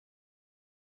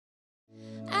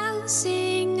will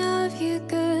sing of your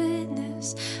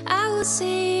goodness, I will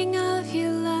sing of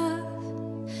your love.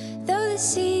 Though the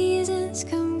seasons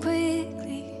come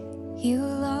quickly, you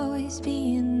will always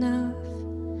be enough.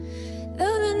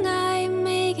 Though the night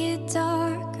may get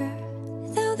darker,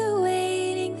 though the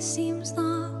waiting seems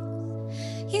long,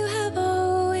 you have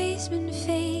always been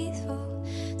faithful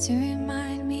to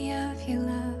remind me of your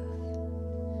love.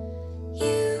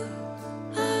 You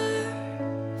are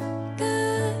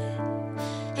good.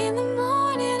 In the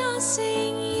morning I'll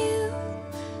sing, you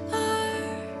are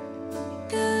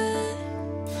good.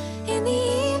 In the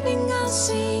evening I'll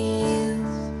sing, you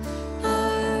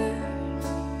are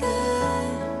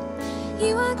good.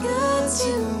 You are good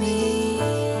to me.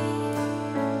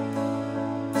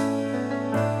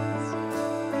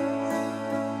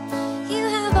 You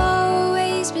have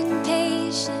always been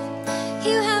patient.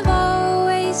 You have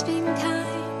always been kind.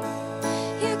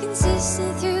 You're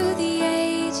consistent through the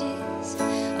ages.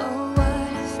 Oh,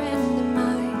 what a friend of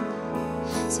mine.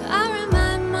 So I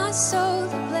remind my soul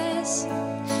to bless you,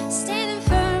 standing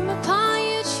firm upon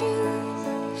your truth,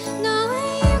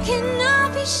 knowing you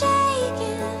cannot be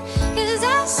shaken, 'cause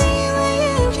I see what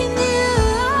you can do.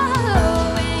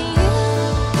 Oh, and you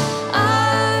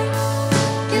are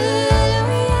good.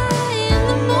 Oh, yeah. In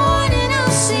the morning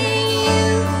I'll sing, you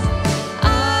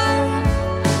are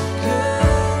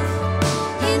good.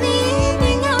 In the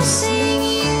evening I'll sing,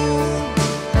 you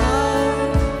are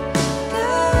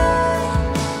good.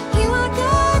 You are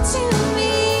good to me.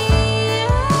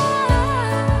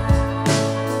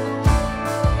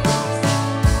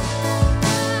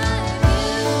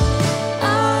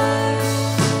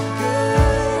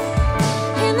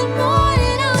 In the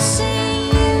morning I'll sing,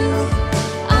 you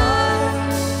are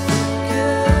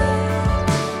good.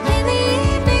 In the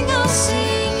evening I'll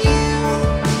sing, you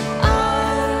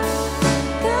are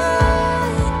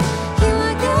good. You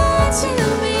are good to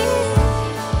me.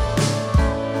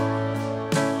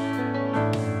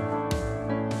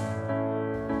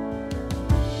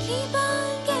 Keep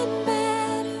on getting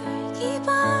better. Keep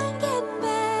on getting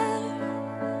better.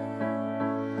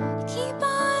 Keep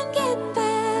on getting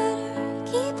better.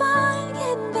 Keep on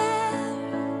getting better.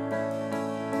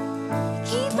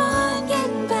 Keep on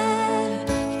getting better.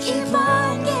 Keep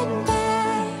on getting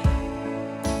better.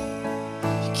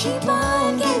 Keep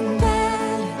on getting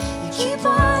better. Keep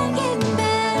on getting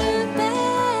better,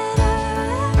 better.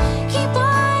 Keep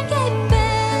on getting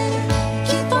better.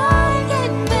 Keep on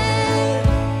getting better.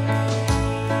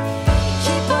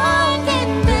 Keep on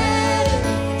getting better.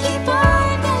 Keep on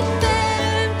getting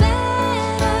better,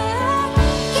 better.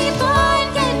 Keep on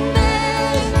getting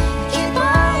better. Keep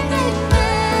on getting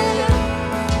better.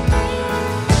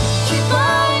 Keep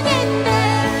on getting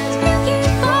better. You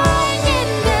keep on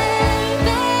getting better,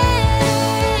 better.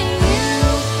 You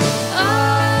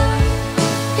are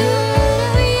good.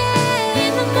 Oh, yeah.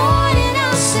 In the morning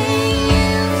I'll sing,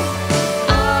 you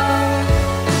are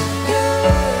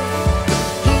good.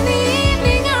 In the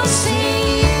evening I'll sing,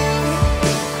 you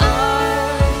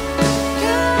are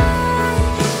good.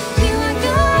 You are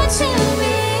good to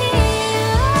me.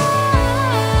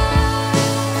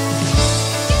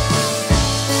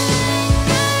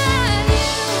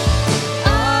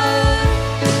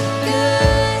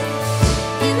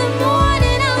 In the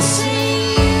morning I'll sing,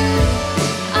 you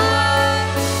are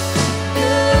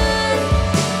good.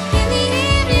 In the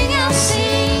evening I'll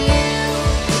sing, you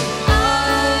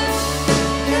are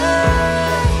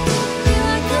good. You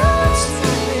are good to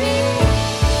me.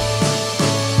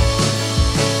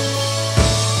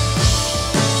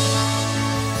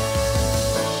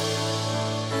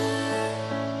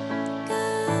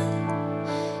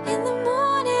 In the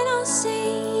morning I'll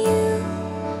sing, you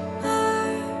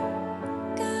are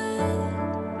good.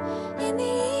 In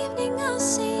the evening I'll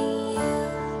sing, you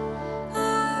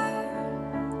are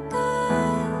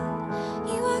good.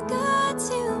 You are good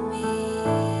to me.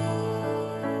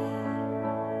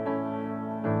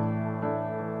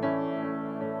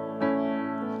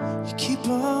 You keep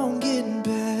on getting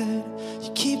better.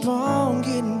 You keep on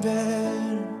getting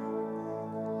better.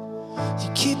 You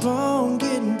keep on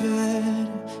getting better.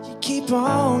 You keep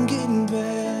on getting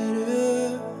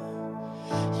better.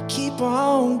 You keep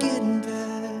on getting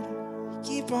better. You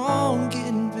keep on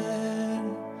getting better.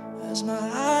 As my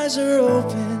eyes are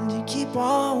opened, you keep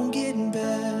on getting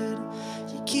better.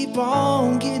 You keep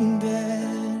on getting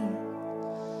better.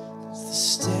 The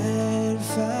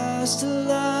steadfast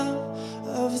love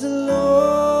of the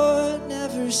Lord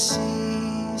never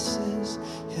ceases.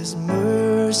 His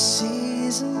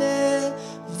mercies never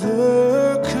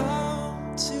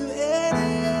come to an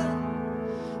end.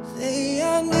 They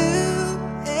are new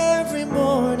every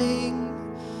morning,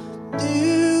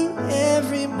 new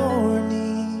every morning.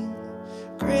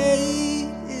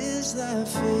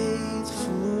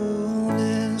 faithful.